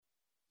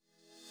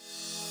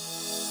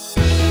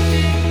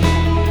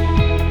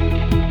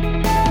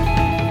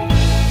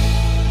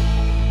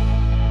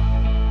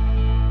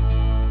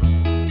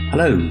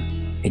Hello,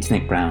 it's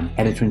Nick Brown,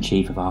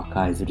 Editor-in-Chief of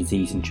Archives of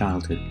Disease and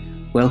Childhood.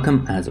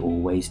 Welcome, as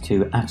always,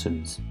 to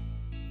Atoms.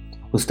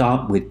 We'll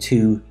start with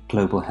two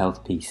global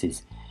health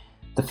pieces.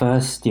 The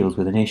first deals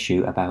with an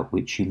issue about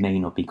which you may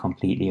not be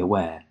completely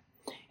aware.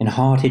 In a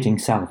hard-hitting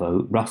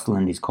salvo, Russell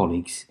and his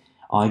colleagues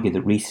argue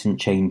that recent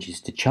changes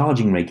to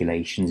charging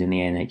regulations in the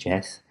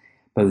NHS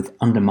both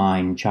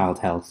undermine child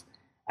health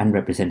and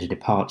represent a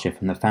departure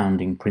from the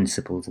founding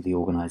principles of the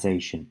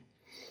organisation.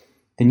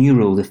 The new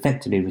rules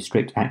effectively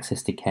restrict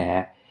access to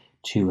care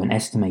to an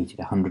estimated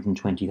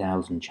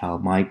 120,000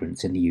 child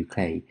migrants in the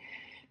UK,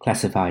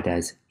 classified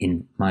as,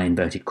 in my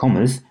inverted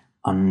commas,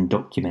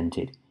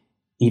 undocumented,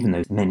 even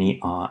though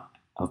many are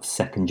of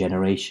second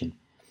generation.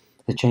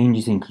 The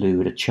changes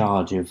include a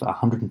charge of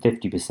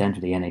 150%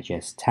 of the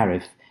NHS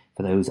tariff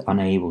for those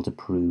unable to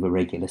prove a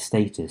regular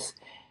status,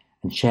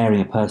 and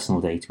sharing of personal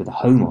data with the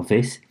Home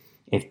Office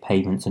if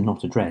payments are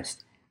not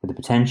addressed, with the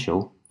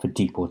potential for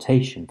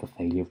deportation for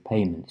failure of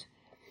payment.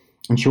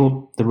 In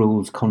short, the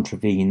rules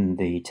contravene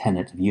the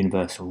tenet of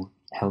universal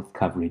health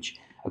coverage,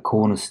 a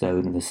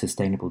cornerstone of the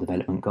Sustainable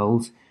Development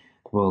Goals,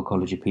 the Royal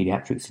College of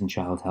Paediatrics and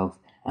Child Health,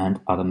 and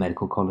other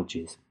medical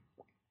colleges.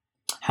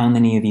 How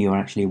many of you are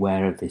actually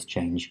aware of this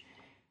change?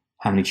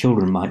 How many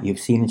children might you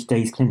have seen in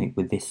today's clinic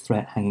with this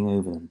threat hanging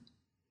over them?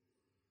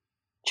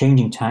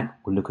 Changing tack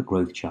will look at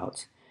growth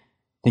charts.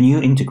 The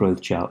new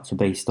intergrowth charts are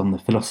based on the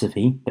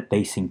philosophy that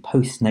basing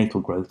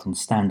postnatal growth on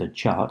standard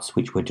charts,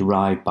 which were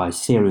derived by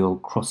serial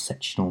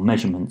cross-sectional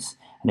measurements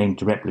and aim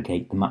to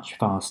replicate the much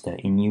faster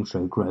in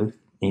utero growth,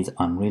 is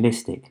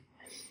unrealistic.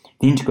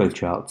 The intergrowth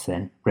charts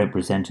then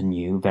represent a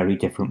new, very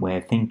different way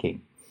of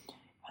thinking,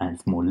 and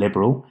it's more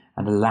liberal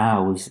and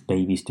allows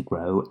babies to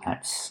grow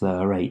at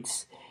slower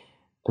rates,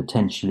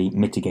 potentially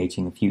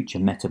mitigating the future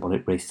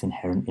metabolic risks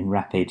inherent in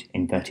rapid,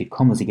 inverted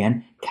commas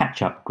again,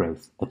 catch-up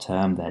growth, a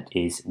term that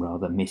is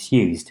rather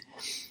misused.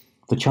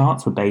 The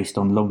charts were based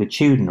on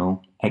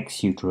longitudinal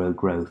ex utero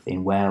growth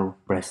in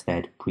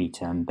well-breastfed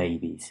preterm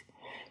babies.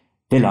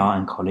 Villar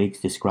and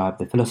colleagues describe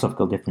the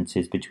philosophical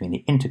differences between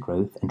the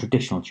intergrowth and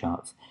traditional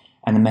charts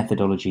and the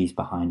methodologies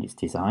behind its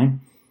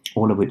design,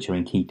 all of which are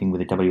in keeping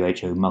with the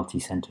WHO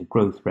multi-centre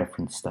growth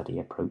reference study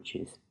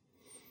approaches.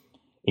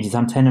 It is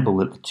untenable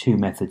that the two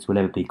methods will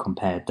ever be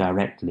compared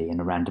directly in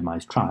a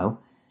randomised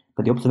trial,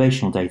 but the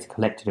observational data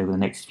collected over the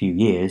next few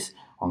years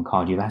on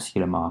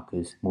cardiovascular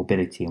markers,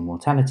 morbidity and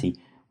mortality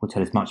will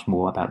tell us much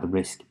more about the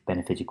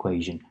risk-benefit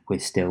equation we're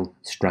still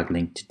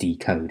struggling to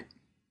decode.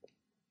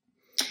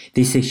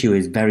 This issue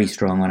is very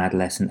strong on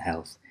adolescent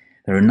health.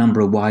 There are a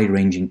number of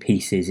wide-ranging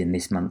pieces in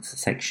this month's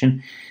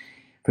section.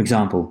 For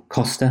example,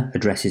 Costa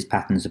addresses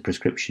patterns of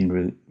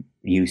prescription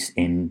use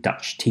in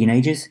Dutch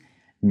teenagers.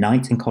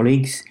 Knight and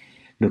colleagues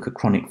look at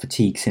chronic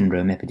fatigue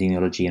syndrome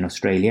epidemiology in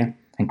Australia,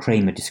 and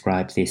Kramer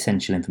describes the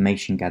essential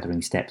information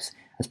gathering steps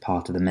as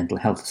part of the mental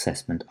health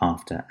assessment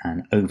after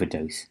an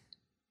overdose.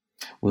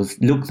 We'll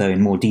look, though,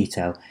 in more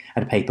detail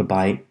at a paper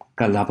by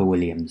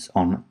Glover-Williams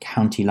on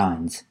county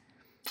lines.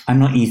 I'm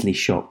not easily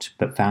shocked,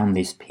 but found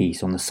this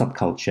piece on the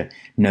subculture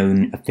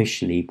known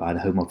officially by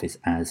the Home Office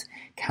as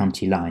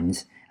county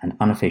lines and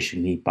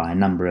unofficially by a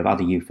number of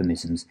other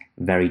euphemisms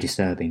very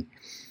disturbing.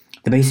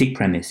 The basic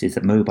premise is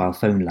that mobile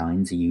phone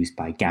lines are used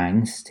by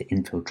gangs to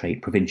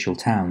infiltrate provincial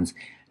towns,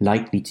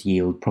 likely to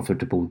yield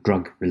profitable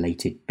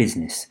drug-related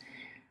business.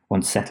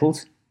 Once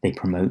settled, they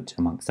promote,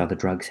 amongst other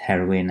drugs,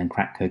 heroin and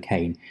crack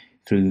cocaine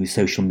through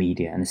social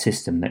media and a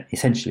system that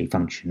essentially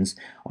functions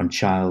on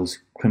child,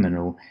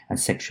 criminal and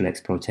sexual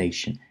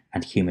exploitation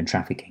and human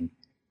trafficking.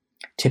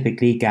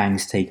 Typically,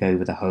 gangs take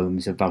over the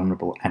homes of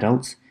vulnerable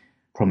adults,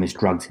 promise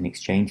drugs in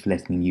exchange for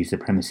letting them use the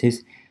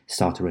premises,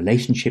 start a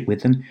relationship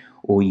with them,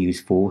 or use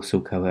force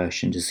or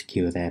coercion to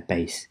secure their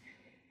base.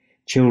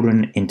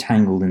 Children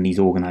entangled in these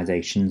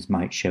organisations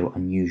might show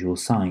unusual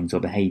signs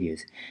or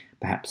behaviours,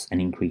 perhaps an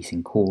increase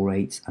in call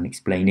rates,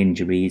 unexplained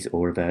injuries,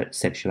 or overt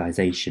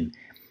sexualisation,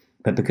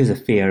 but because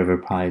of fear of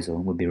reprisal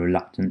would be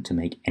reluctant to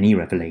make any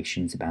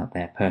revelations about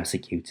their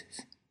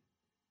persecutors.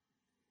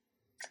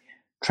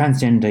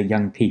 Transgender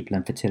young people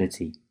and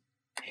fertility.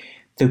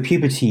 Though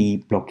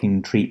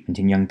puberty-blocking treatment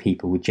in young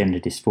people with gender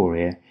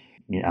dysphoria,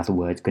 in other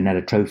words,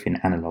 gonadotrophin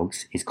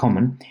analogues, is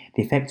common,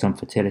 the effects on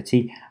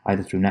fertility,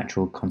 either through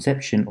natural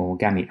conception or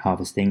gamete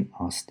harvesting,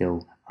 are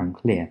still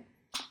unclear.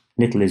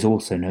 Little is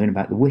also known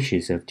about the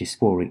wishes of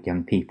dysphoric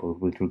young people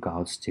with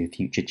regards to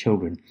future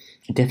children,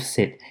 a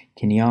deficit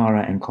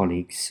Kiniara and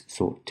colleagues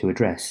sought to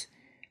address.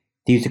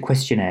 They used a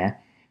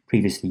questionnaire,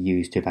 previously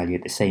used to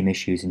evaluate the same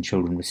issues in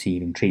children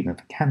receiving treatment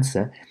for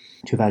cancer,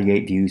 to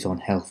evaluate views on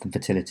health and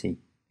fertility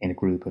in a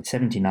group of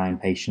 79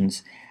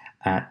 patients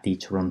at the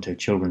Toronto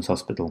Children's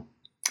Hospital.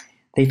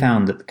 They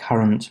found that the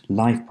current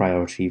life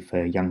priority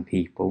for young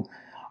people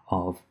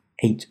of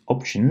 8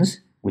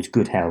 options was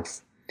good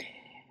health,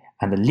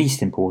 and the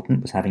least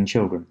important was having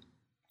children.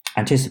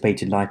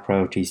 Anticipated life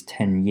priorities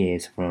 10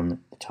 years from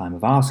the time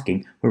of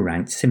asking were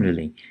ranked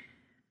similarly.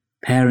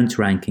 Parents'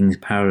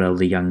 rankings parallel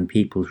the young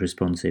people's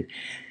responses,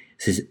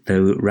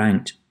 though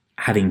ranked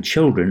having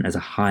children as a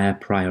higher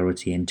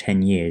priority in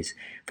 10 years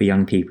for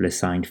young people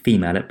assigned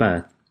female at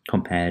birth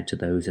compared to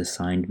those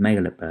assigned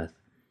male at birth.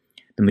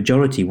 The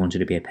majority wanted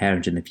to be a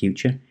parent in the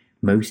future,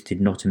 most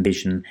did not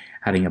envision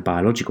having a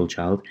biological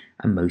child,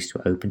 and most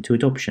were open to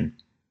adoption.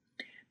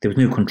 There was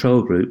no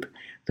control group,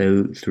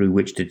 though, through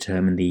which to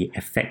determine the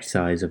effect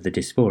size of the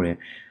dysphoria,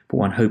 but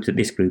one hopes that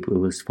this group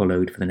was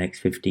followed for the next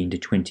 15 to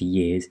 20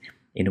 years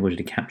in order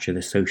to capture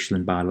the social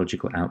and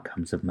biological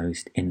outcomes of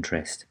most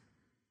interest.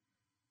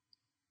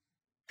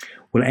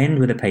 We'll end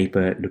with a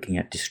paper looking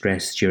at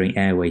distress during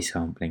airway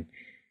sampling.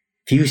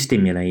 Few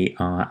stimuli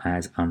are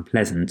as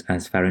unpleasant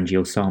as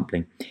pharyngeal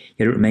sampling,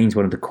 yet it remains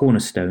one of the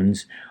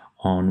cornerstones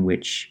on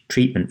which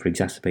treatment for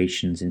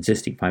exacerbations in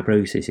cystic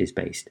fibrosis is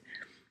based.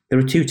 There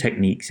are two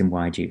techniques in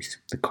wide use,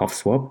 the cough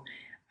swab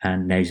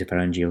and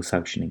nasopharyngeal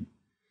suctioning.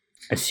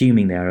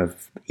 Assuming they are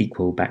of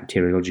equal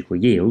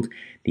bacteriological yield,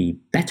 the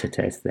better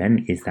test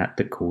then is that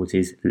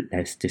causes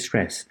less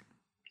distress.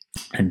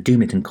 And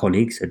Dumit and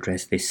colleagues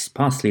address this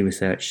sparsely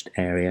researched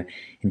area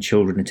in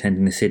children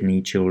attending the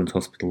Sydney Children's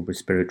Hospital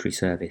Respiratory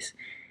Service.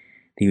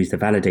 They used the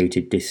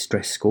validated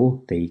distress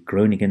score, the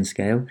Groningen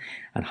scale,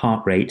 and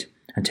heart rate,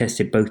 and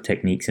tested both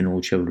techniques in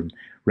all children,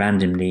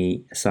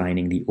 randomly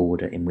assigning the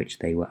order in which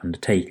they were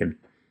undertaken.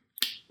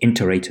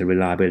 Inter-rater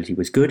reliability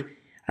was good,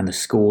 and the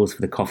scores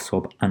for the cough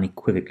swab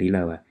unequivocally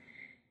lower.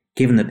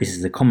 Given that this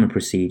is a common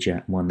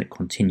procedure and one that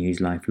continues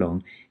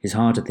lifelong, it's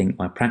hard to think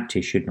why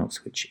practice should not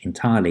switch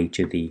entirely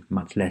to the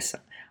much less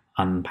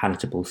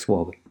unpalatable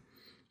swab.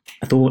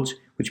 A thought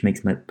which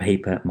makes my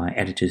paper my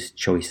editor's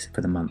choice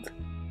for the month.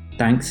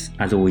 Thanks,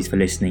 as always, for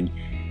listening.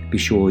 Be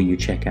sure you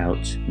check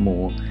out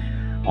more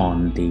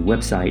on the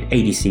website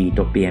adc.bmj.com.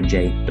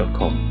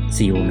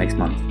 See you all next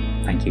month.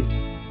 Thank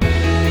you.